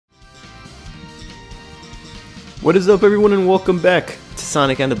What is up, everyone, and welcome back to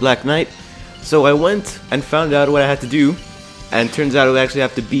Sonic and the Black Knight. So I went and found out what I had to do, and turns out I actually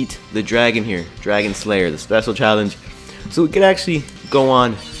have to beat the dragon here, Dragon Slayer, the special challenge, so we could actually go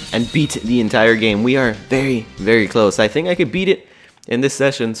on and beat the entire game. We are very, very close. I think I could beat it in this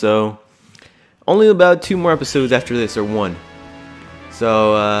session, so only about 2 more episodes after this, or 1.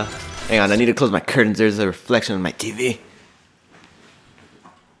 So, hang on, I need to close my curtains. There's a reflection on my TV.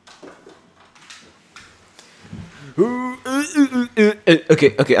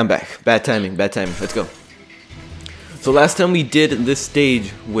 Okay, I'm back. Bad timing, let's go. So last time we did this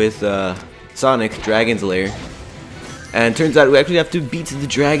stage with Sonic, Dragon's Lair, and turns out we actually have to beat the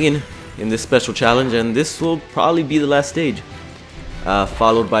dragon in this special challenge, and this will probably be the last stage,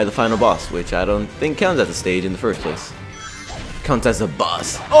 followed by the final boss, which I don't think counts as a stage in the first place. Counts as a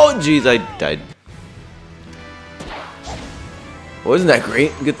boss. Oh jeez, I died. Well, isn't that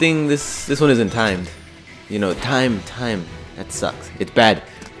great? Good thing this one isn't timed. You know, time, that sucks. It's bad.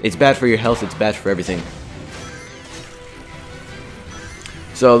 It's bad for your health, it's bad for everything.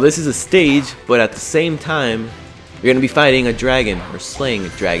 So this is a stage, but at the same time, you're gonna be fighting a dragon, or slaying a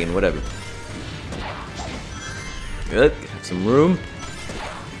dragon, whatever. Good, have some room.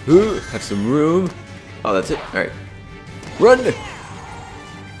 Ooh, have some room. Oh, that's it, alright. Run!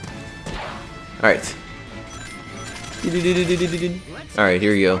 Alright. Alright,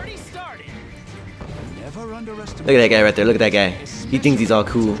 here we go. Look at that guy right there, look at that guy. He thinks he's all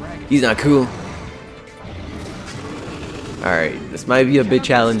cool. He's not cool. Alright, this might be a bit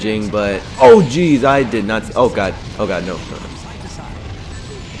challenging, but... Oh jeez, I did not... Oh god, no.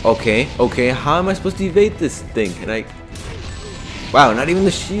 Okay, how am I supposed to evade this thing? And I... Wow, not even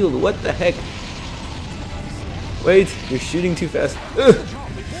the shield, what the heck? Wait, you're shooting too fast.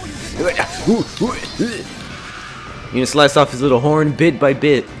 You gonna slice off his little horn bit by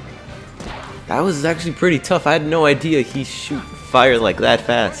bit. That was actually pretty tough. I had no idea he shoot fire like that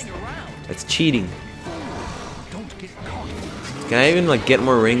fast. That's cheating. Can I even like get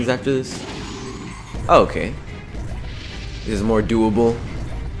more rings after this? Oh, okay. This is more doable.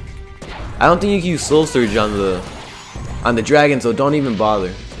 I don't think you can use Soul Surge on the dragon, so don't even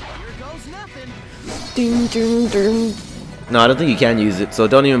bother. No, I don't think you can use it, so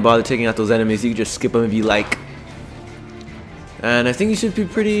don't even bother taking out those enemies. You can just skip them if you like. And I think you should be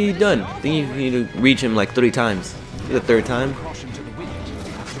pretty done. I think you need to reach him like 3 times. The 3rd time.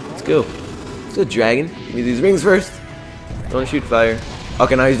 Let's go. Let's go, dragon. Give me these rings first. Don't shoot fire.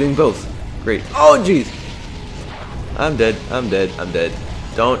 Okay, now he's doing both. Great. Oh, jeez. I'm dead.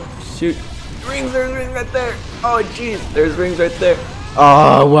 Don't shoot. Rings, there's rings right there. Oh, jeez. There's rings right there.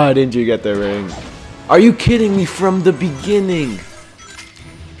 Oh, why didn't you get the ring? Are you kidding me from the beginning?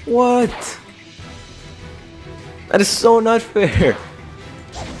 What? That is so not fair.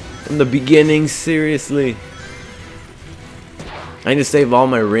 From the beginning, seriously. I need to save all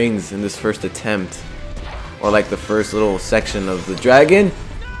my rings in this first attempt. Or like the first little section of the dragon.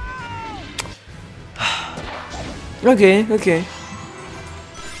 Okay.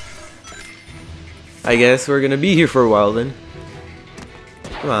 I guess we're gonna be here for a while then.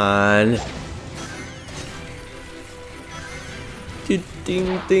 Come on.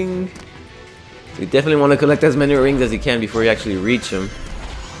 Ding. You definitely want to collect as many rings as you can before you actually reach him.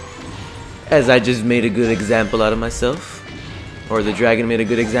 As I just made a good example out of myself. Or the dragon made a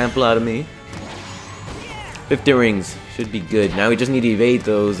good example out of me. 50 rings. Should be good. Now we just need to evade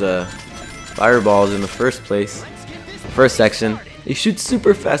those fireballs in the first place. First section. They shoot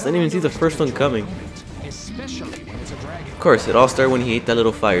super fast. I didn't even see the first one coming. Of course, it all started when he ate that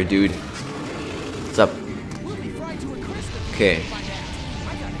little fire, dude. What's up? Okay.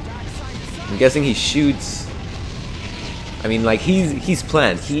 I'm guessing he shoots. I mean, like he's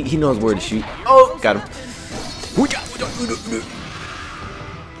planned. He knows where to shoot. Oh, got him.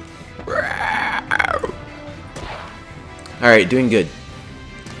 All right, doing good.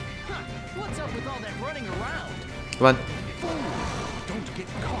 Come on.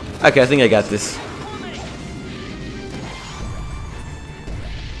 Okay, I think I got this.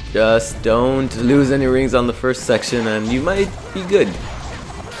 Just don't lose any rings on the first section, and you might be good.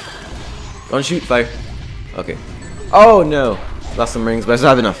 Don't shoot fire. Okay. Oh no! Lost some rings, but I still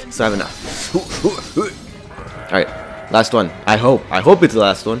have enough. Alright, last one. I hope it's the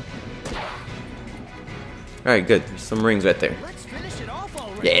last one. Alright, good. There's some rings right there.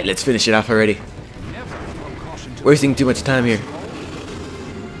 Yeah, let's finish it off already. Wasting too much time here.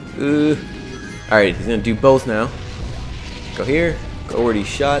 Alright, he's gonna do both now. Go here. Go where he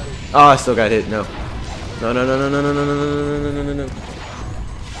shot. Oh, I still got hit. No. No.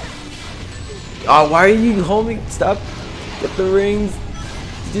 Oh, why are you holding? Stop. Get the rings.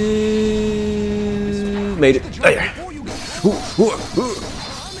 made it.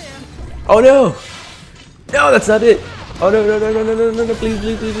 Oh no! No, that's not it! Oh no, no, no, no, no, no, no, no, please,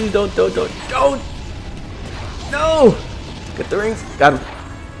 please, please, please, don't! No! Get the rings. Got him.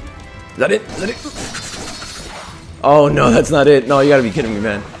 Is that it? Is that it? Oh no, that's not it. No, you gotta be kidding me,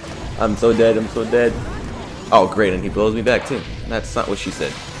 man. I'm so dead, I'm so dead. Oh great, and he blows me back too. That's not what she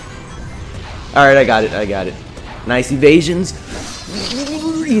said. Alright, I got it. Nice evasions.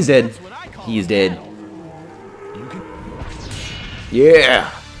 He's dead. He's dead. Yeah!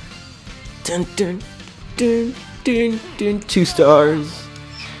 Dun dun dun dun dun. 2 stars.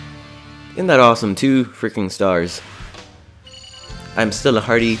 Isn't that awesome? 2 freaking stars. I'm still a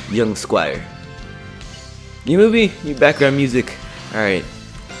hardy young squire. New movie, new background music. Alright.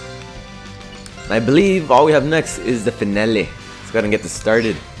 I believe all we have next is the finale. Let's go ahead and get this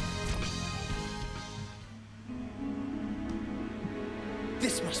started.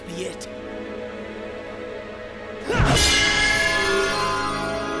 This must be it.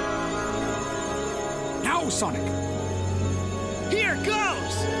 Now, Sonic. Here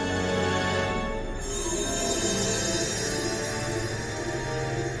goes.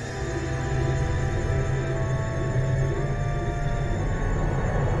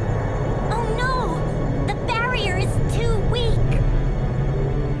 Oh no! The barrier is too weak!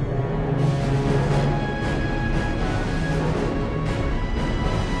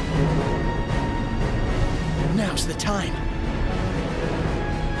 Now's the time.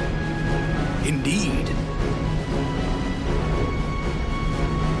 Indeed.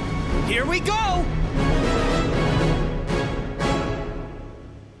 Here we go!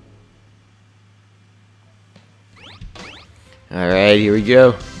 Alright, here we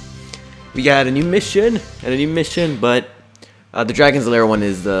go. We got a new mission and a new mission, but the Dragon's Lair one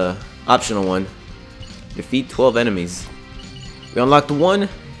is the optional one. Defeat 12 enemies. We unlocked one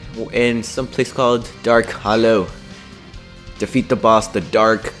in some place called Dark Hollow. Defeat the boss, the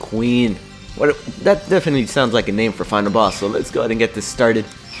Dark Queen. That definitely sounds like a name for final boss, so let's go ahead and get this started.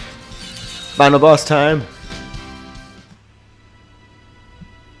 Final boss time.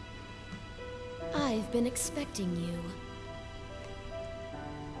 I've been expecting you.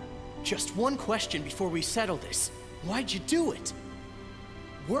 Just one question before we settle this. Why'd you do it?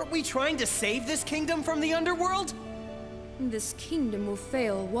 Weren't we trying to save this kingdom from the underworld? This kingdom will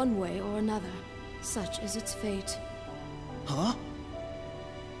fail one way or another. Such is its fate. Huh?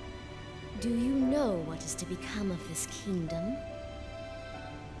 Do you know what is to become of this kingdom?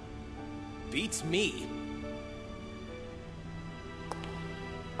 Beats me.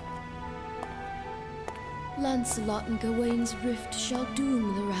 Lancelot and Gawain's rift shall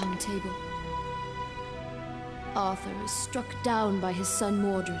doom the Round Table. Arthur is struck down by his son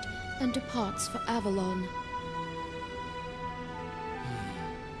Mordred and departs for Avalon.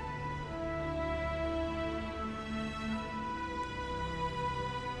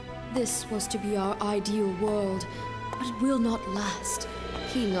 This was to be our ideal world, but it will not last.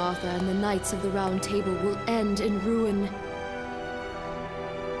 King Arthur and the Knights of the Round Table will end in ruin.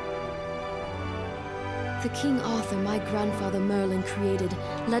 The King Arthur my grandfather Merlin created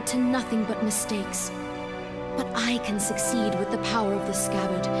led to nothing but mistakes. But I can succeed with the power of the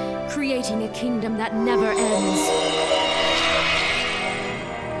scabbard, creating a kingdom that never ends.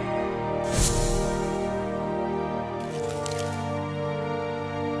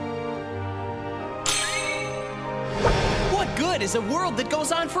 What good is a world that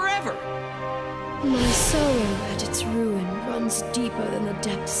goes on forever? My sorrow at its ruin runs deeper than the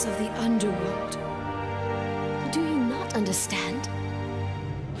depths of the underworld. Do you not understand?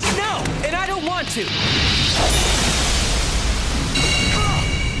 No, and I don't want to.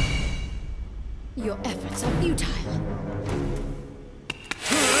 Your efforts are futile.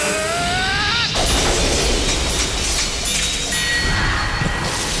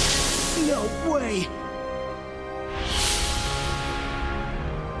 No way.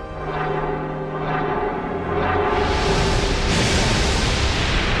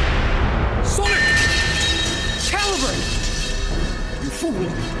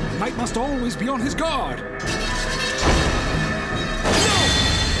 Knight must always be on his guard.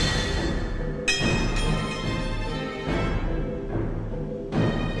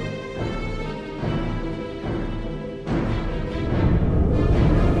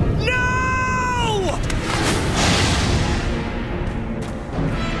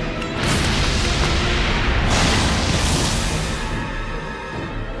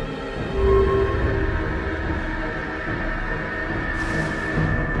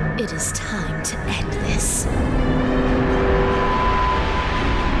 It is time to end this.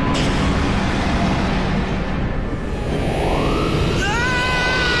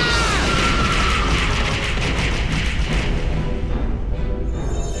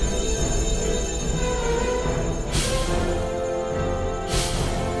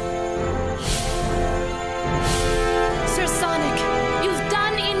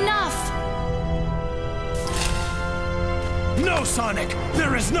 go, Sonic!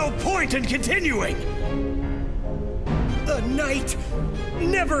 There is no point in continuing! A knight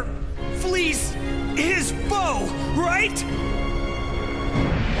never flees his foe, right?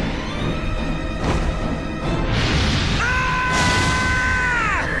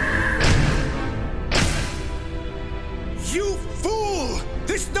 Ah! You fool!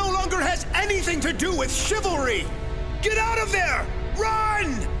 This no longer has anything to do with chivalry! Get out of there!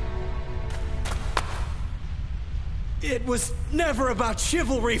 Run! It was never about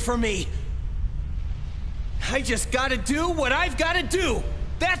chivalry for me. I just gotta do what I've gotta do.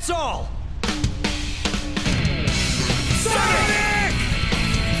 That's all. Sonic!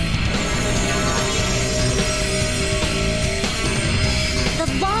 The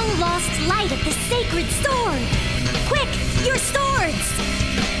long-lost light of the sacred sword! Quick, your swords!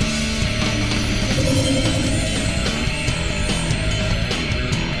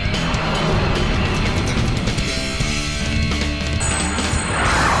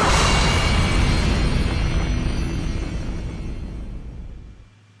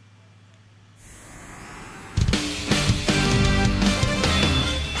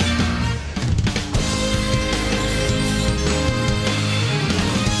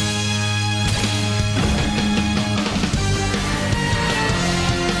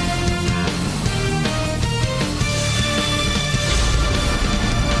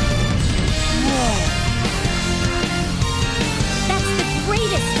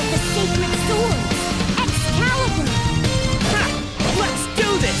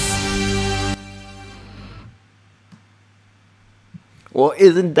 Well,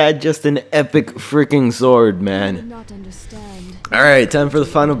 isn't that just an epic freaking sword, man? Not understand. Alright, time for the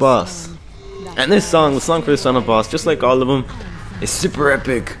final boss. And this song, the song for this final boss, just like all of them, is super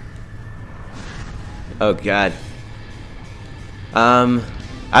epic. Oh god.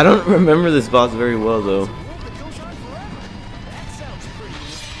 I don't remember this boss very well though.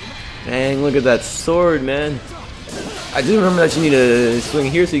 Dang, look at that sword, man. I do remember that you need to swing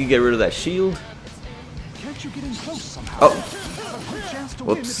here so you can get rid of that shield. Oh.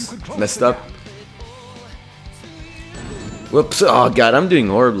 Whoops. Messed up. Whoops. Oh god, I'm doing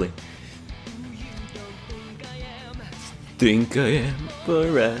horribly. Think I am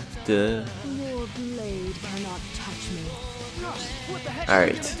forever. Your blade cannot touch me.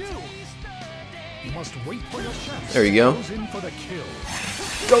 Alright. You must wait for your chance. There we go. Goes in for the kill.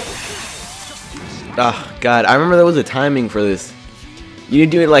 Go! Ah, god, I remember there was a timing for this. You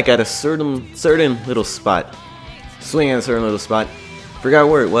do it like at a certain little spot. Swing at a certain little spot. Forgot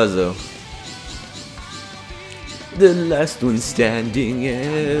where it was though. The last one standing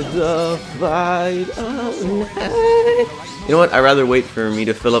is the fight of night. You know what? I'd rather wait for me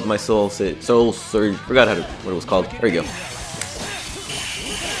to fill up my soul surge. Forgot what it was called. There we go.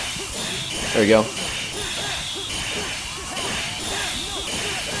 There we go.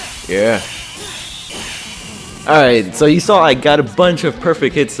 Yeah. Alright, so you saw I got a bunch of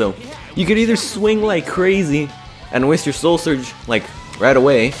perfect hits though. You could either swing like crazy and waste your soul surge like right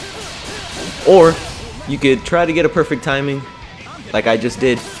away, or you could try to get a perfect timing like I just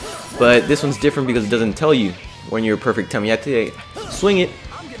did, but this one's different because it doesn't tell you when you're perfect timing. You have to swing it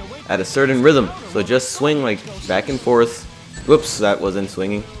at a certain rhythm, so just swing like back and forth. Whoops, that wasn't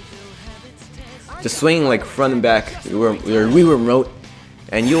swinging. Just swing like front and back. We were remote,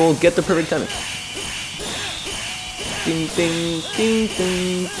 and you'll get the perfect timing. Ding ding ding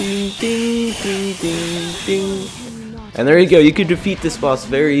ding ding ding ding ding ding. And there you go. You could defeat this boss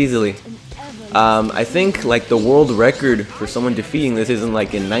very easily. I think like the world record for someone defeating this is in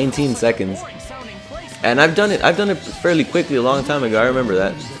like in 19 seconds. And I've done it fairly quickly a long time ago. I remember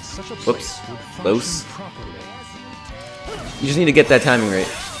that. Whoops. Close. You just need to get that timing right.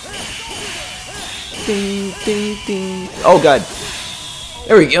 Ding ding ding. Oh god.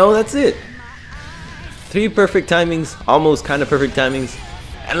 There we go. That's it. 3 perfect timings, almost kind of perfect timings,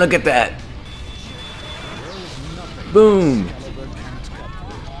 and look at that. Boom.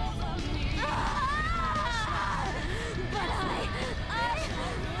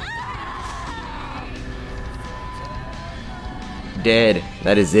 Dead.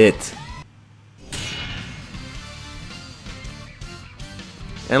 That is it.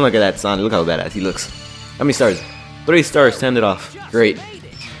 And look at that Sonic. Look how badass he looks. How many stars? 3 stars to end it off. Great.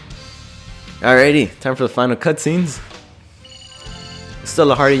 Alrighty, time for the final cutscenes.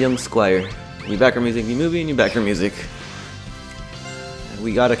 Still a hardy young squire. New backer music, new movie, new backer music.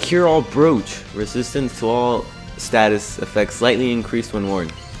 We got a cure-all brooch. Resistance to all status effects slightly increased when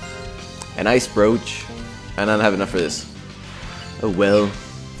worn. An ice brooch. And I don't have enough for this. Oh well.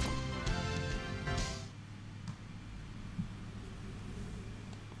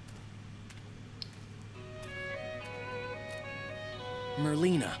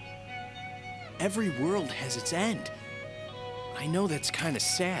 Merlina, every world has its end. I know that's kind of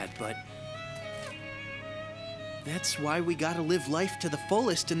sad, but that's why we gotta live life to the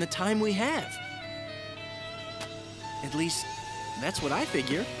fullest in the time we have. At least, that's what I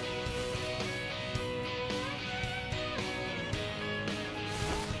figure.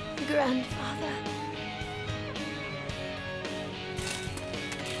 Grandfather.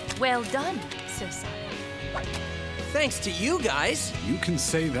 Well done, Sir Sonic. Thanks to you guys. You can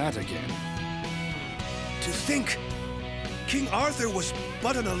say that again. To think King Arthur was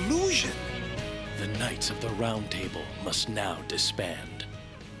but an illusion. The Knights of the Round Table must now disband.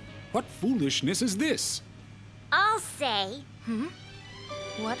 What foolishness is this? I'll say.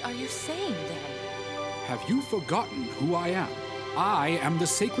 What are you saying then? Have you forgotten who I am? I am the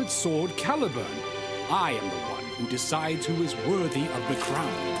sacred sword Caliburn. I am the one who decides who is worthy of the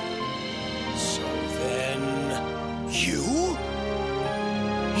crown. So then, you?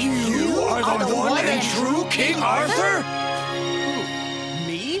 You are the one and true King Arthur?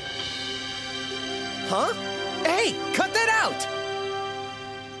 Me? Huh? Hey, cut that out!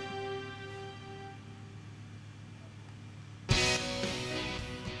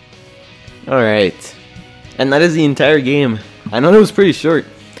 Alright. And that is the entire game. I know it was pretty short.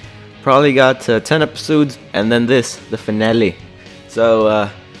 Probably got 10 episodes and then this, the finale. So,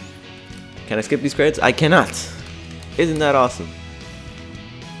 can I skip these credits? I cannot. Isn't that awesome?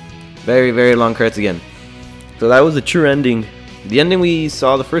 Very, very long credits again. So that was the true ending. The ending we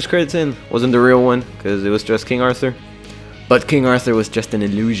saw the first credits in wasn't the real one, because it was just King Arthur. But King Arthur was just an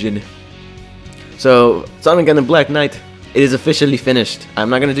illusion. So, Sonic and the Black Knight, it is officially finished. I'm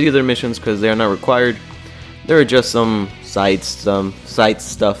not going to do other missions because they are not required. There are just some side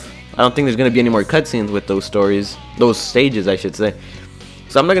stuff. I don't think there's going to be any more cutscenes with those stories. Those stages, I should say.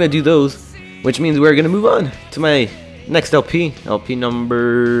 So I'm not going to do those, which means we're going to move on to my next LP. LP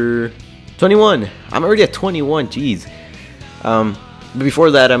number 21. I'm already at 21, jeez. But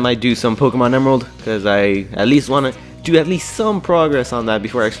before that, I might do some Pokemon Emerald, because I at least want to do at least some progress on that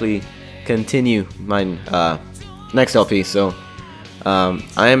before I actually continue my next LP. So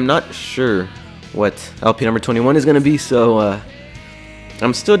I am not sure what LP number 21 is going to be, so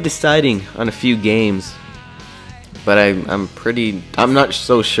I'm still deciding on a few games, but I'm not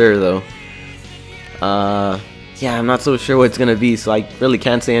so sure though. Yeah, I'm not so sure what it's going to be, so I really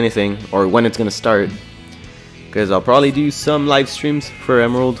can't say anything or when it's going to start, because I'll probably do some live streams for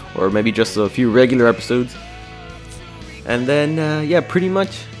Emerald, or maybe just a few regular episodes, and then yeah, pretty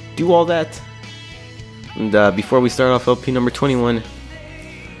much do all that. And before we start off LP number 21,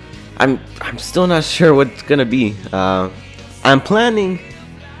 I'm still not sure what it's gonna be. I'm planning,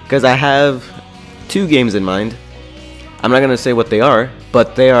 because I have 2 games in mind. I'm not gonna say what they are,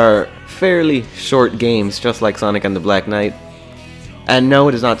 but they are fairly short games, just like Sonic and the Black Knight. And no,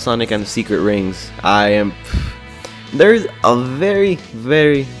 it is not Sonic and the Secret Rings. There's a very,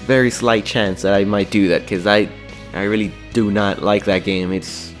 very, very slight chance that I might do that, because I really do not like that game.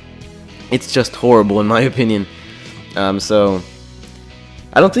 It's just horrible in my opinion. So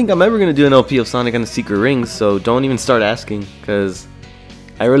I don't think I'm ever going to do an LP of Sonic and the Secret Rings, so don't even start asking, because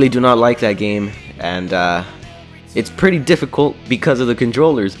I really do not like that game, and it's pretty difficult because of the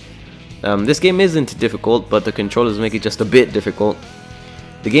controllers. This game isn't difficult, but the controllers make it just a bit difficult.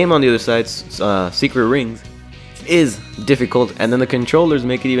 The game on the other side, Secret Rings, is difficult, and then the controllers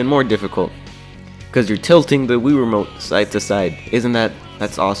make it even more difficult, because you're tilting the Wii Remote side to side.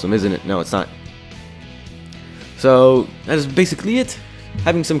 That's awesome, isn't it? No, it's not. So that is basically it.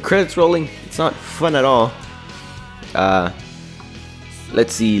 Having some credits rolling, it's not fun at all.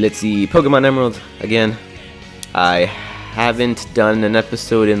 Let's see, Pokemon Emerald again. I haven't done an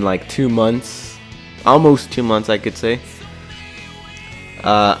episode in like 2 months, almost 2 months I could say.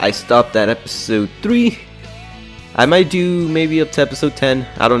 I stopped at episode 3. I might do maybe up to episode 10,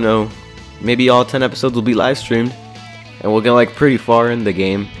 I don't know. Maybe all 10 episodes will be live streamed, and we'll get like pretty far in the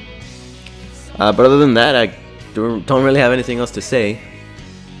game. But other than that, I don't really have anything else to say.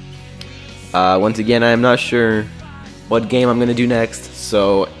 Once again, I am not sure what game I'm gonna do next,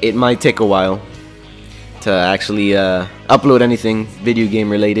 so it might take a while to actually upload anything video game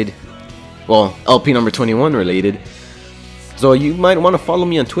related. Well, LP number 21 related. So you might want to follow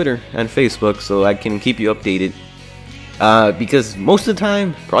me on Twitter and Facebook so I can keep you updated. Because most of the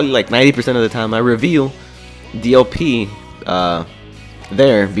time, probably like 90% of the time, I reveal the LP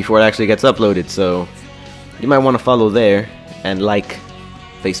there before it actually gets uploaded. So you might want to follow there and like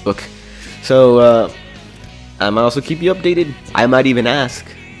Facebook. So I might also keep you updated. I might even ask,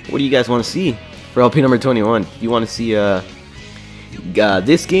 what do you guys want to see for LP number 21? You want to see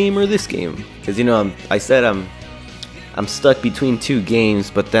this game or this game? Because you know, I said I'm I'm stuck between two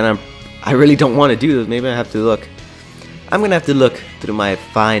games, but then I really don't want to do this. Maybe I have to look. I'm gonna have to look through my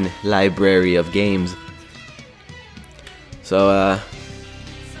fine library of games. So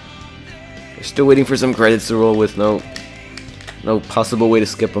we're still waiting for some credits to roll with no possible way to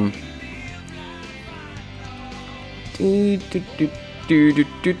skip them.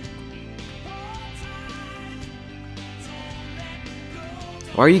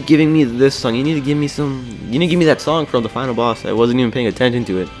 Why are you giving me this song? You need to give me that song from the final boss. I wasn't even paying attention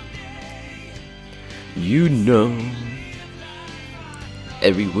to it. You know,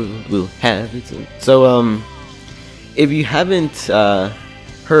 every world will have its own. So if you haven't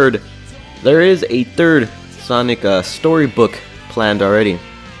heard, there is a third Sonic storybook planned already.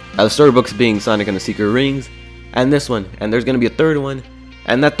 The storybooks being Sonic and the Secret Rings, and this one, and there's gonna be a third one,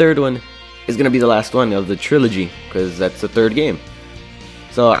 and that third one is gonna be the last one of the trilogy, because that's the third game.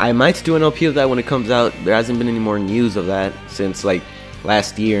 So I might do an LP of that when it comes out. There hasn't been any more news of that since like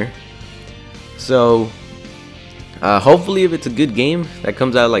last year. So hopefully, if it's a good game that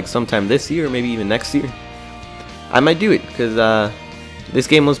comes out like sometime this year or maybe even next year, I might do it, because this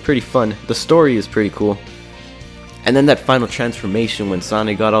game was pretty fun. The story is pretty cool. And then that final transformation when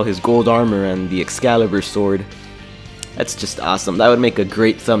Sonic got all his gold armor and the Excalibur sword. That's just awesome. That would make a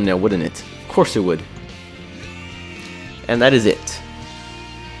great thumbnail, wouldn't it? Of course it would. And that is it.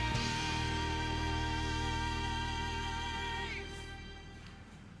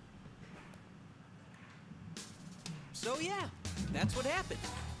 So yeah, that's what happened.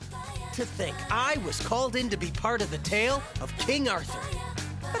 To think I was called in to be part of the tale of King Arthur.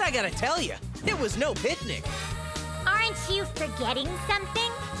 But I gotta tell you, it was no picnic. Aren't you forgetting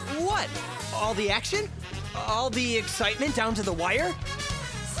something? What? All the action? All the excitement down to the wire?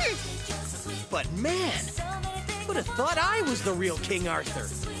 But man, would have thought I was the real King Arthur.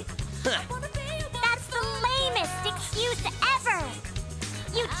 Huh. That's the lamest excuse ever!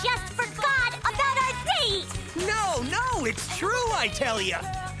 You just forgot about our date! No, it's true, I tell ya!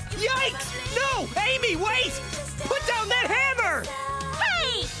 Yikes! No! Amy, wait! Put down that hammer!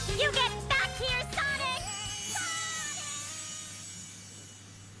 Hey! You get back here, Sonic!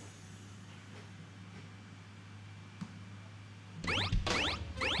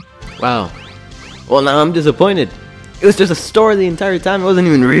 Wow. Well, now I'm disappointed. It was just a story the entire time. It wasn't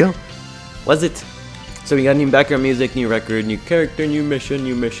even real. Was it? So we got new background music, new record, new character, new mission,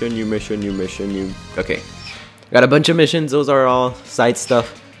 new mission, new mission, new mission, new... Okay. Got a bunch of missions. Those are all side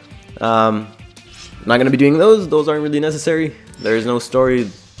stuff. I'm not going to be doing those. Those aren't really necessary. There's no story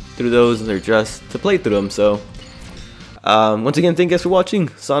through those. They're just to play through them. So, once again, thank you guys for watching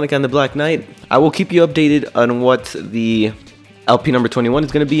Sonic and the Black Knight. I will keep you updated on what the LP number 21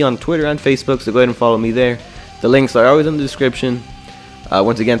 is going to be on Twitter and Facebook. So go ahead and follow me there. The links are always in the description.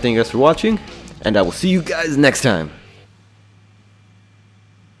 Once again, thank you guys for watching. And I will see you guys next time.